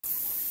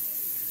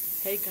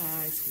Hey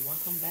guys,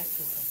 welcome back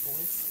to The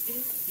Voice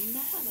It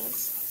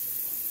Matters.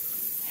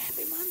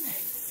 Happy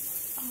Monday.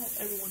 I hope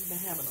everyone's been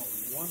having a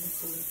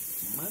wonderful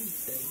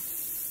Monday.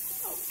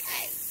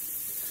 Okay.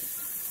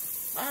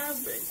 Mine's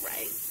been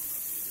great.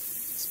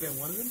 It's been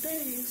one of the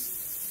days,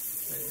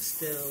 but it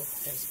still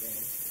has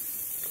been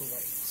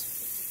great.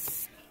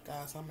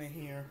 Guys, I'm in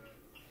here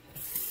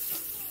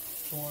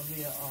doing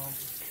me a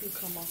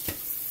cucumber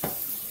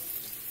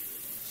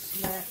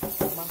snack,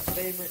 my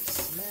favorite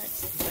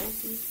snacks. Thank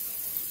you.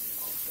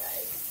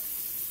 Okay.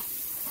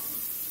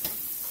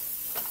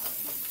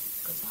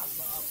 Because I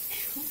love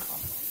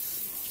cucumbers.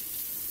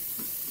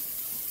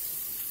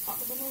 Talk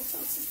to the little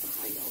sister,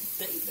 how your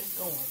day been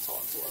going?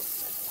 Talk to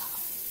us, check it out.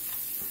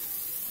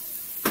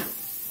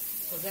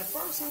 Because at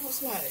first I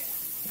was like,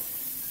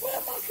 where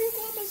are my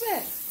cucumbers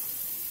at?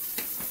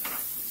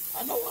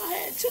 I know I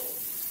had two.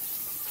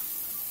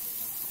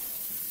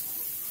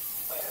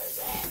 Where is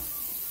that?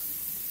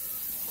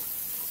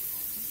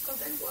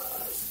 Because they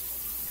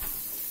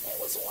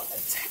was on the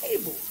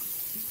table.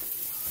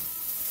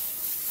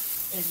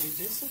 And they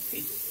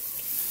disappeared.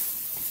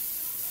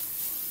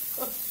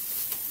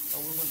 So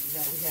we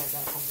had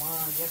got some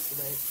wine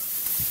yesterday.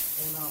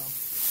 And I'm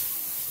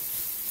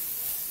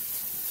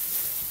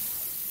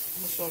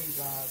gonna show you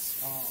guys.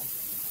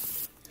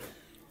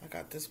 I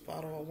got this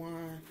bottle of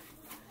wine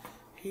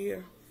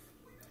here.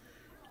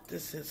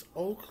 This is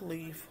Oak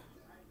Leaf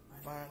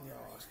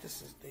Vineyards.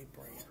 This is their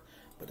brand,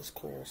 but it's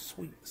called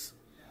Sweets.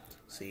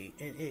 See,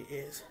 and it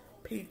is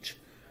peach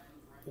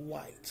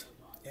white.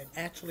 And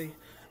actually,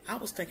 I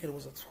was thinking it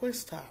was a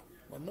twist top,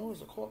 but no,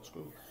 it's a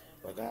corkscrew.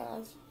 But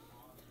guys,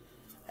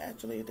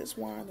 actually, this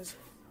wine is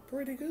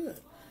pretty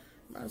good.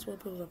 Might as well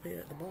put it up here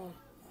at the bar.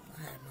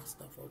 I had my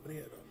stuff over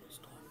there though.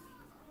 Start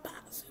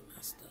boxing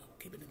my stuff.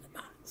 Keep it in the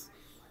box.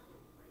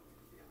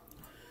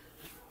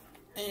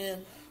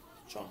 And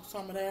drunk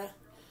some of that.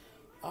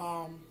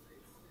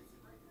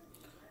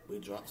 We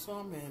drank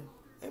some and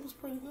it was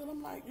pretty good.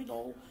 I'm like,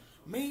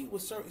 me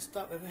with certain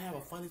stuff, if it have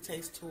a funny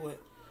taste to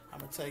it, I'm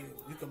gonna tell you,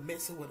 you can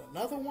mix it with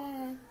another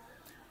wine,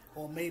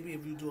 or maybe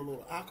if you do a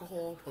little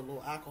alcohol, put a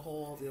little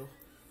alcohol,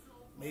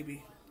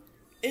 maybe,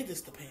 it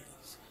just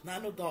depends.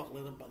 Not no dark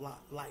liquor, but light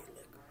liquor,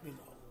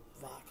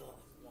 vodka,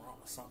 rum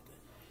or something.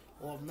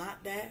 Or if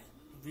not that,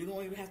 if you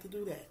don't even have to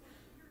do that,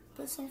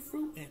 put some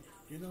fruit in it.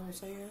 You know what I'm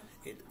saying?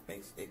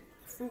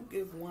 Fruit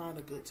gives wine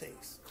a good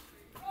taste.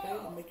 Okay,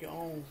 you make your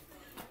own,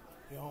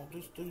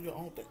 just do your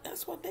own thing.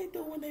 That's what they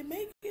do when they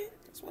make it.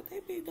 That's what they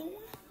be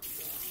doing.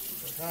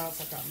 So guys,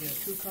 I got me a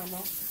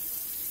cucumber.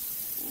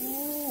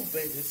 Ooh,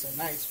 baby, it's a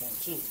nice one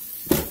too.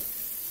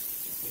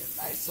 Yeah,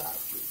 nice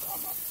size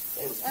cucumber.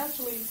 It was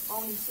actually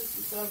only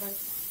 64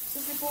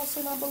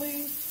 cents, I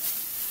believe.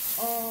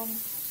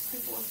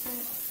 64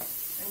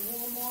 cents in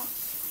Walmart.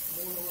 I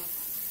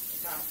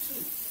got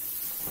two.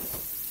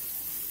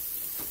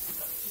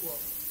 Two of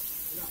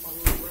them. Got my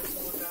little dress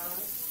on,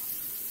 guys.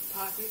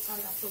 Pockets.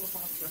 How y'all feel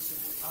about dresses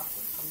with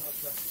pockets? I love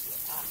dresses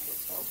with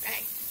pockets.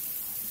 Okay.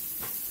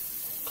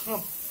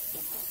 Come.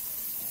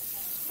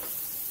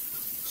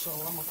 So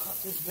I'm gonna cut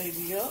this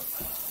baby up.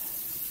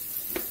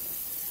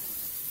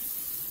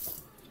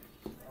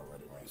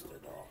 Already rinsed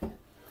it off. I'm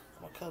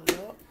gonna cut it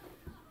up,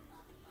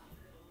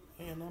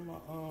 and I'm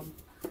gonna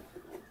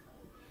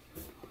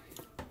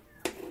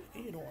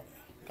eat on it.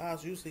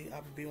 Guys, usually I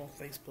would be on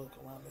Facebook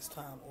around this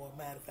time, or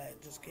matter of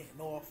fact, just getting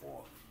off,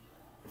 or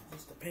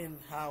just depending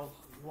how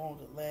long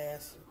it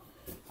lasts.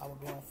 I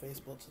would be on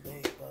Facebook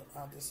today, but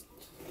I just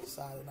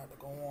decided not to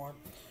go on,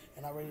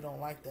 and I really don't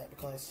like that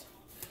because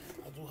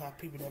I do have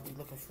people that be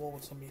looking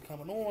forward to me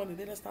coming on, and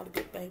then that's not a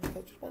good thing because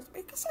you're supposed to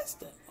be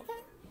consistent,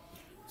 okay?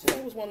 So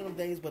it was one of them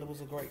days, but it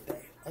was a great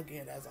day.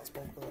 Again, as I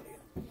spoke earlier.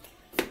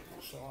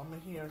 So I'm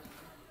in here.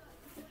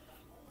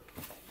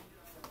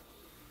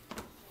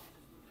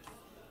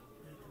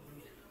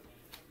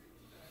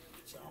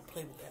 So I don't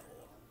play with that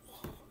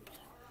oil.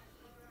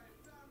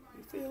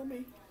 You feel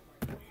me?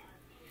 Got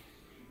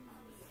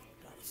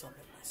something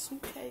in my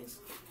suitcase.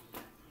 I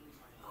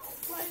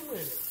don't play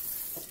with it.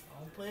 I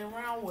don't play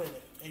around with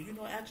it. And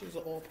actually it's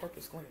an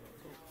all-purpose cleaner.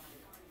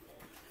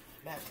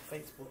 Back to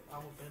Facebook. I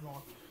would have been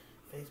on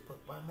Facebook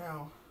by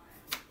now.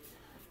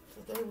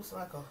 Today was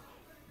like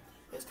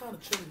it's kind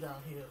of chilly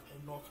down here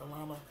in North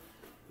Carolina.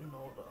 The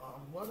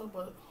weather,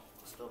 but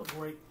still a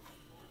great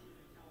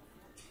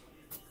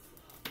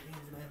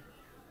evening.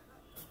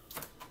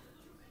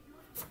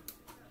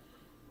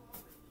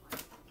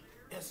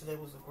 Yesterday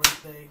was a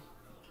great day.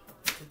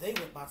 Today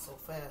went by so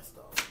fast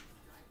though.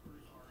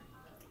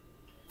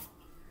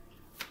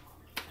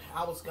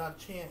 I got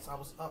a chance. I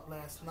was up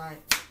last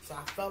night, so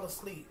I fell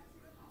asleep,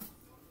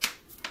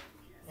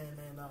 and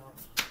then I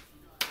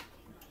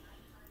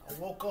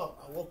woke up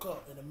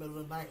in the middle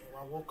of the night.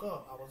 When I woke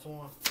up, I was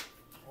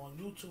on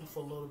YouTube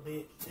for a little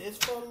bit,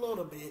 just for a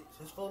little bit,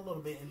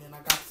 and then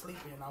I got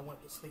sleepy and I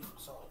went to sleep.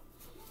 So,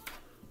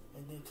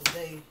 and then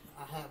today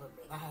I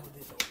haven't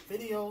did no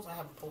videos. I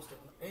haven't posted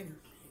anything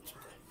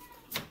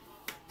today.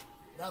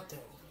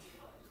 Nothing.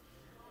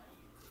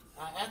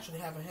 I actually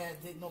haven't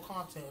did no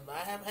content. But I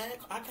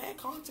had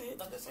content.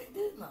 Like I say,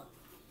 did nothing.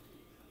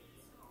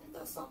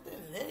 That's something,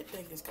 and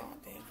everything is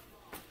content.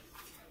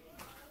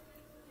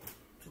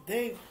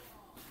 Today,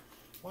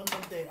 one of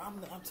them days, I'm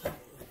telling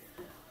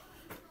you,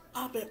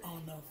 I've been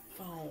on the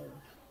phone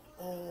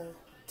all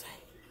day.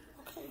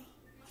 Okay,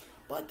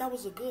 but that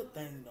was a good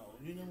thing, though.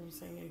 You know what I'm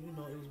saying? You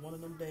know, it was one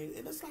of them days,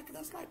 and that's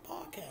like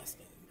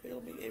podcasting. You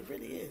feel me? It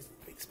really is.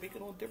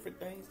 Speaking on different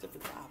things,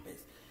 different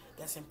topics.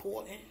 That's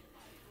important.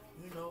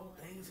 You know,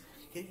 things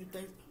give you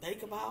things to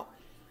think about.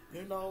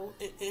 You know,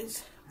 it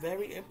is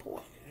very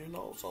important. You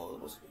know,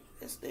 so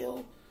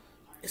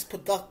it's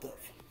productive.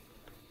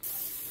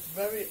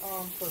 Very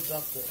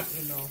productive.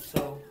 You know,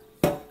 so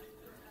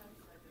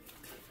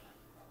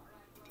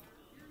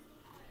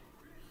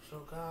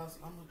guys,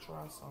 I'm gonna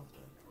try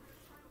something.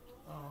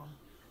 Um,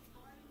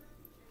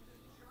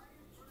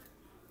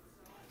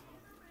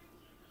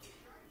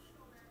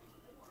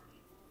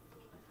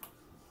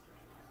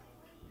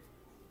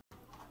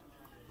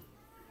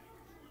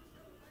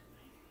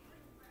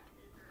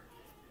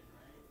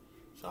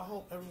 so I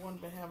hope everyone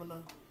been having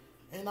a.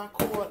 And I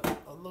caught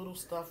a little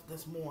stuff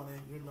this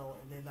morning, you know,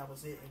 and then that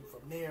was it. And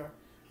from there,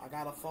 I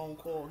got a phone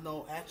call.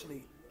 No,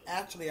 actually,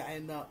 I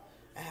ended up.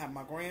 I had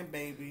my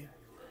grandbaby.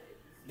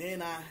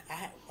 Then I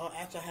had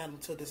him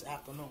till this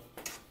afternoon.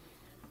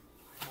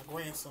 My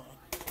grandson.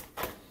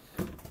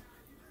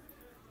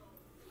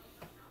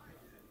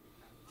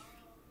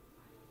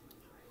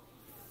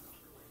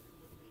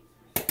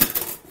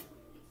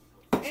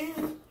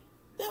 And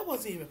that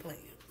wasn't even playing.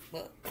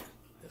 But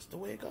that's the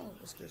way it goes.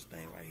 It's this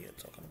thing right here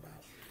talking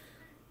about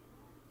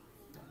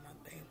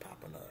my thing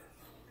popping up.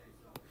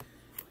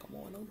 Come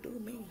on, don't do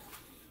me.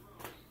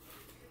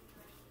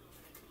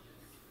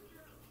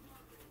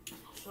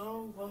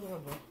 So,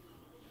 whatever.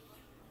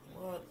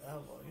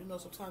 You know,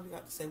 sometimes you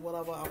got to say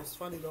whatever. I was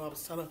funny though. I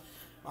was telling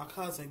my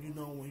cousin, you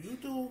know, when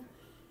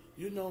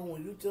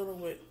you're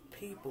dealing with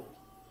people,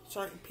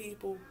 certain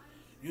people,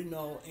 you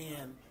know,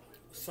 and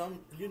some,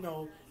 you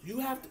know, you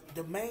have to,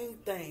 the main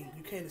thing,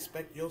 you can't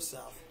expect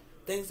yourself.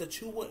 Things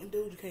that you wouldn't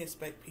do, you can't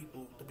expect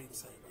people to be the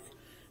same way.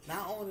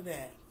 Not only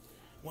that,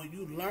 when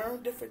you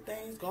learn different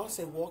things, God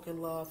said walk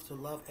in love to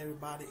love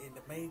everybody, and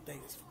the main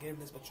thing is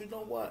forgiveness. But you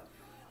know what?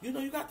 You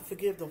know, you got to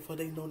forgive them for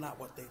they know not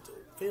what they do.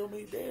 Feel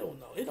me? They don't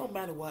know. It don't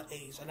matter what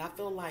age. And I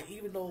feel like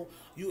even though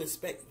you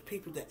expect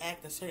people to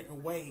act a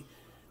certain way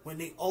when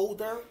they're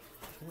older,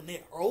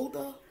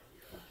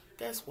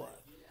 guess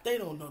what? They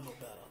don't know no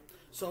better.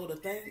 So the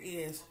thing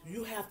is,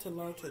 you have to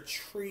learn to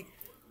treat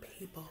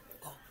people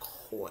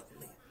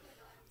accordingly.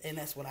 And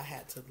that's what I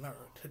had to learn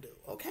to do.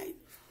 Okay?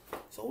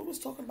 So we was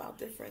talking about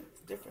different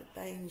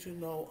things, you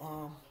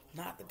know,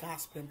 not the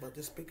gossiping, but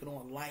just speaking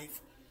on life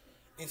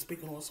and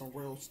speaking on some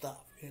real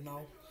stuff, you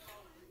know.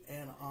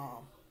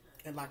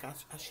 And like I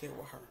shared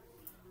with her,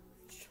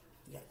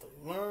 you have to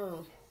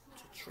learn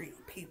to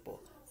treat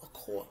people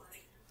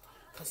accordingly.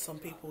 Because some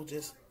people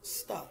just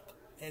stuck,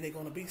 and they're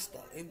going to be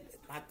stuck. And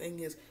my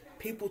thing is,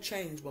 people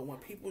change, but when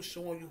people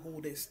showing you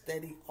who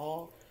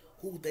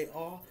they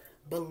are,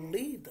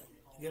 believe them.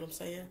 You know what I'm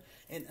saying?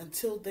 And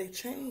until they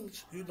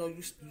change, you know,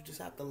 you just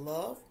have to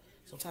love.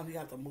 Sometimes you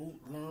have to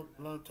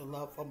learn to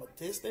love from a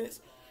distance.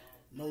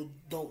 No,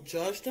 don't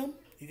judge them.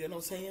 You get what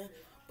I'm saying?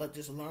 But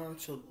just learn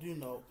to, you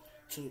know,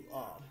 to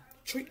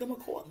treat them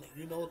accordingly.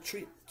 You know,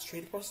 treat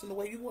a person the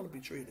way you want to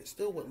be treated,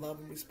 still with love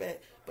and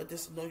respect, but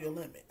just know your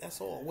limit. That's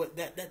all. What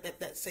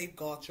that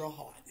safeguards your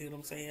heart. You know what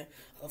I'm saying?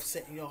 Of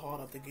setting your heart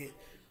up to get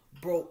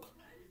broke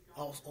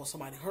or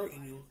somebody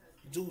hurting you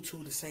due to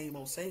the same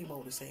old mess. You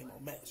know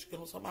what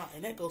I'm talking about?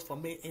 And that goes for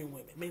men and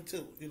women, men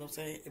too. You know what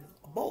I'm saying?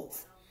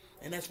 Both,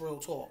 and that's real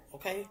talk.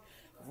 Okay,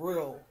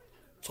 real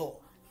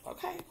talk.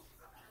 Okay,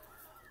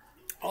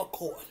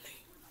 accordingly.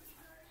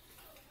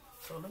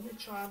 So let me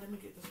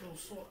get this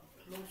little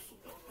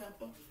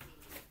pepper.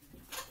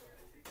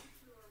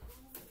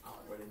 I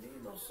don't really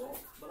need no salt,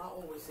 but I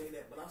always say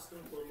that, but I still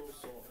put a little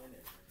salt in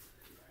it.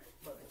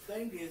 But the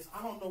thing is,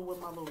 I don't know where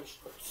my little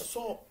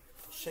salt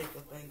shaker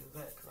thing is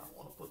at, because I don't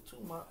want to put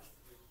too much.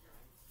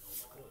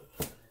 It's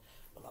good.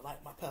 But I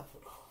like my pepper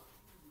though.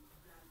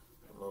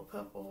 A little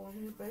pepper on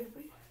here,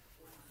 baby.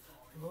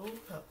 A little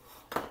pepper.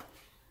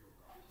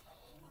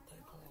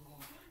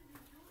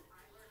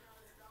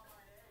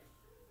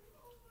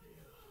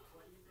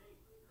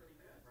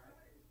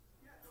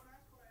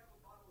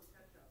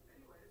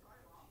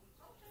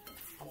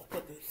 I'm gonna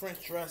put the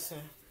French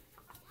dressing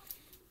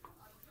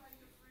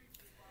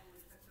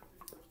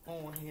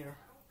on here.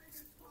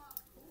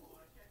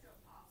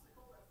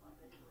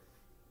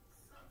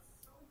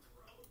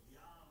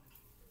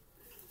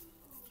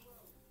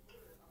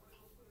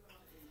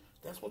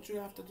 That's what you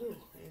have to do,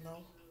 you know.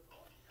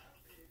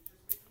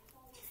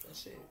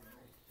 That's it.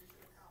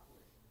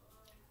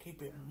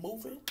 Keep it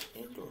moving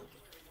and grooving.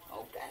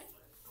 Okay.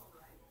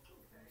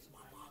 That's my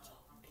motto.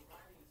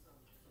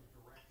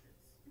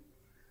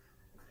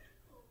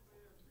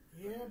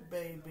 Yeah,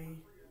 baby.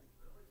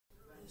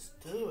 Let's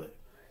do it.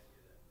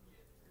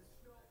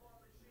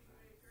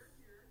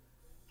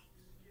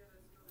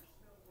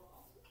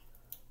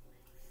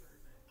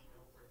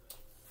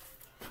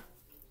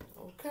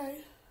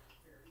 Okay.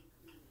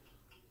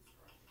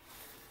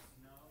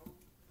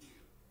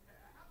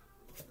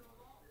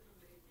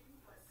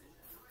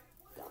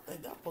 I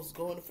think that's supposed to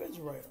go in the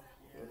refrigerator.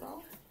 You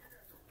know?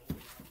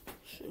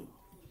 Shoot.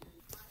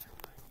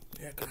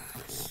 Yeah, guys.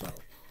 So,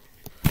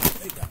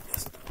 they got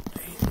this stuff.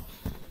 Damn.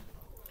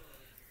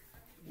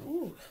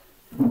 Ooh.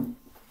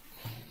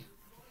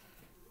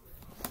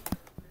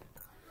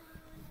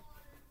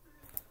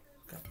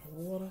 Got my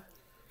water.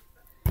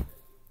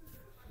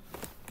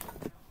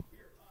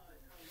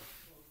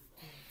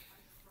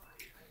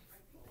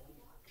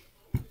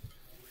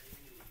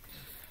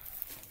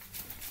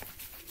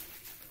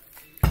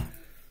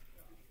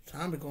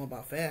 Time be going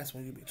by fast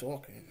when you be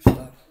talking and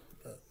stuff.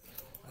 But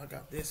I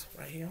got this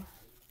right here.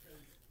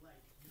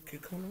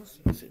 Cucumbers.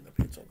 I'm sitting up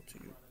here talking to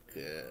you.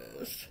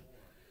 Yes.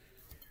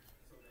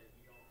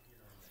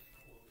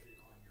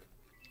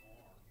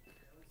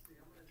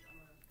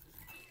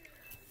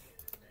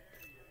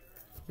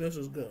 This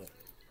is good.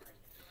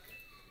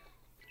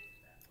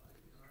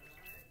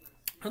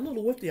 I know the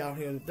whippy out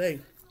here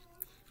today.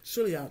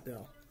 Chilly out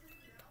there.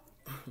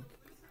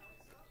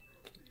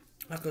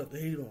 I cut the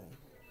heat on.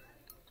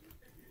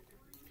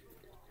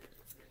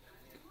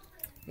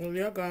 Well,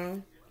 yeah,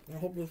 guys. I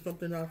hope there's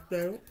something out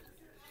there.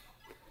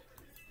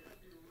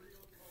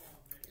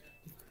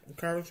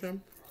 Encourage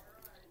him.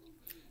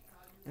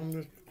 I'm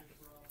just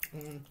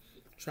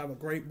have a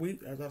great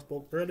week, as I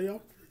spoke earlier.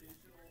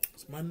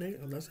 It's Monday,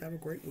 and let's have a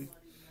great week.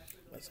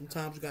 But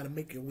sometimes you got to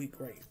make your week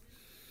great.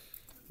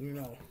 You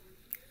know.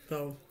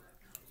 So,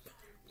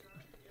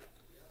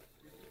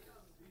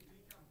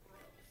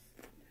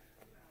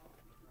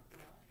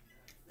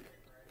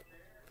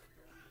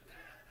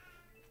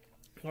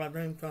 I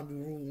think time to be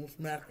rude and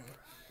smacking.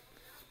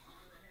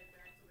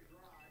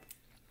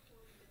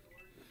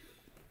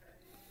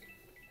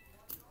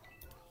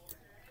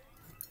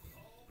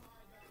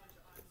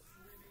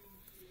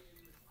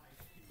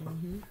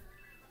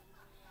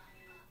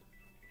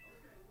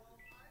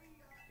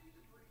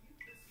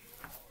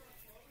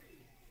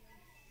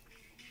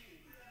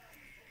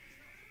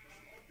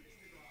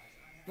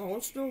 No,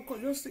 it's still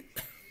you'll see.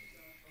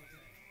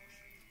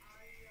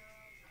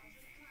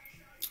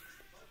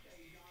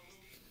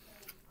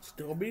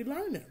 Still be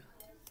learning.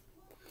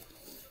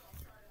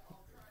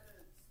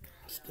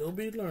 Still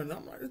be learning.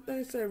 I'm like, this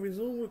thing said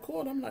resume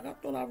record. I'm like, I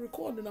thought I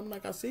recorded. I'm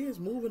like, I see it's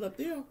moving up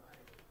there.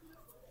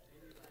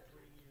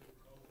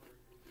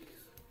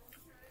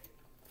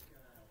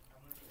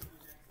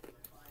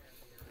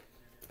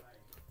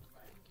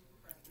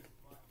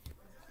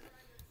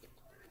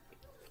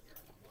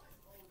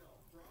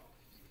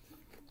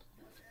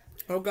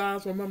 Oh,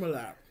 guys, remember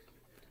that.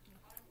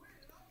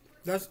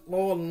 That's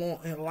all along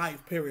in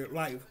life, period,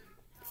 life.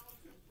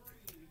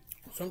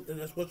 Something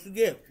that's what you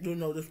get. You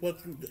know, this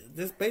what you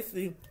this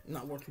basically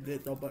not what you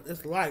get though, but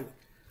it's life.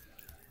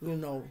 You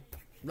know,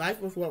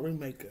 life is what we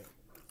make it.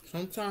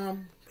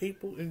 Sometimes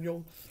people in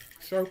your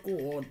circle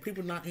or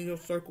people not in your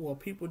circle or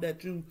people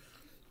that you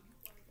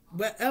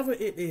whatever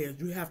it is,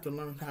 you have to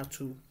learn how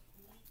to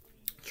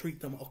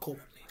treat them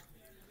accordingly.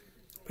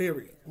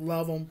 Period.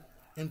 Love them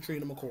and treat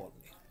them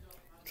accordingly.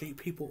 Treat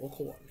people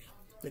accordingly.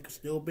 They can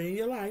still be in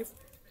your life,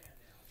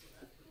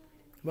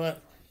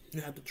 but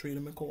you have to treat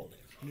them accordingly.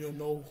 You'll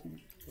know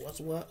what's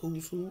what,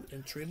 who's who,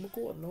 and treat them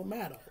accordingly, no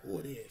matter who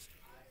it is.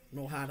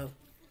 Know how to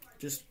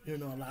just, a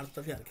lot of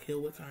stuff you have to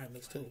kill with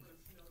kindness, too.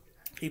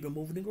 Keep it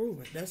moving and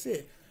grooving. That's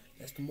it.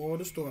 That's the moral of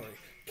the story.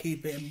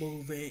 Keep it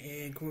moving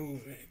and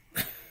grooving.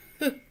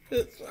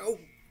 So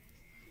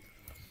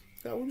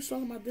we was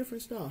talking about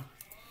different stuff.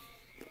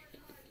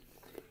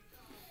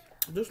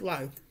 This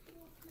life.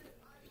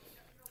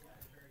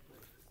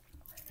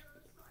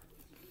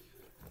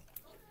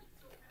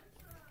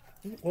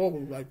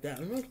 Always like that,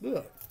 and that's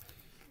good.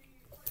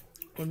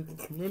 And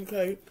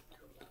communicate,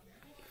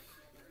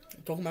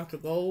 talking about your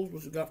goals,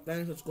 but you got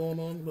things that's going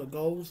on with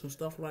goals and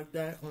stuff like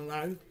that in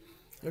life.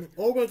 It's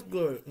always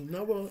good. It's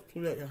never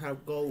too late to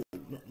have goals,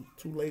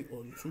 too late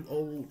or too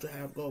old to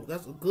have goals.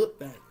 That's a good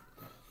thing.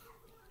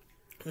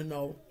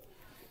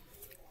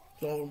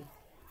 So,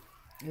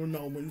 when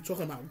you're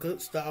talking about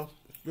good stuff,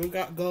 you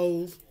got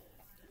goals,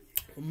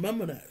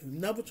 remember that. It's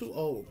never too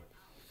old.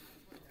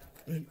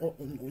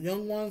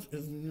 Young ones,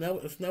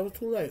 it's never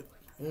too late.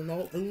 Even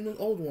the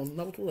older ones,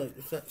 never too late.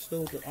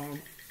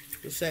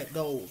 To set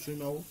goals.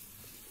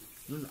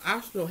 I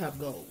still have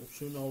goals.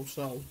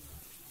 So,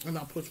 and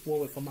I push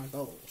forward for my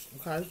goals.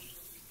 Okay,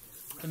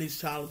 and these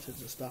challenges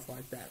and stuff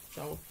like that.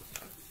 So,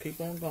 keep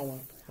on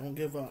going. Don't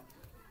give up.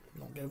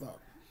 Don't give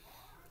up.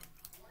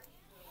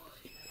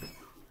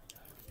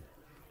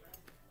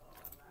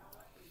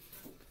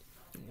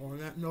 On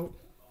that note,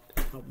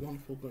 have a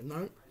wonderful good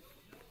night.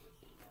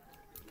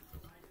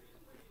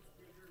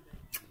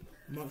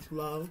 Much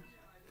love,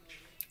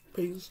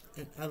 peace,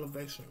 and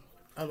elevation.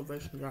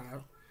 Elevation,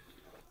 guys.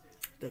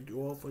 Thank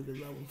you all for your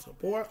love and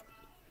support.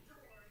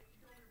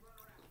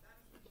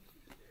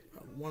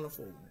 Have a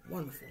wonderful,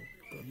 wonderful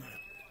good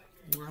night.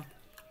 Mwah.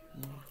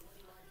 Mwah.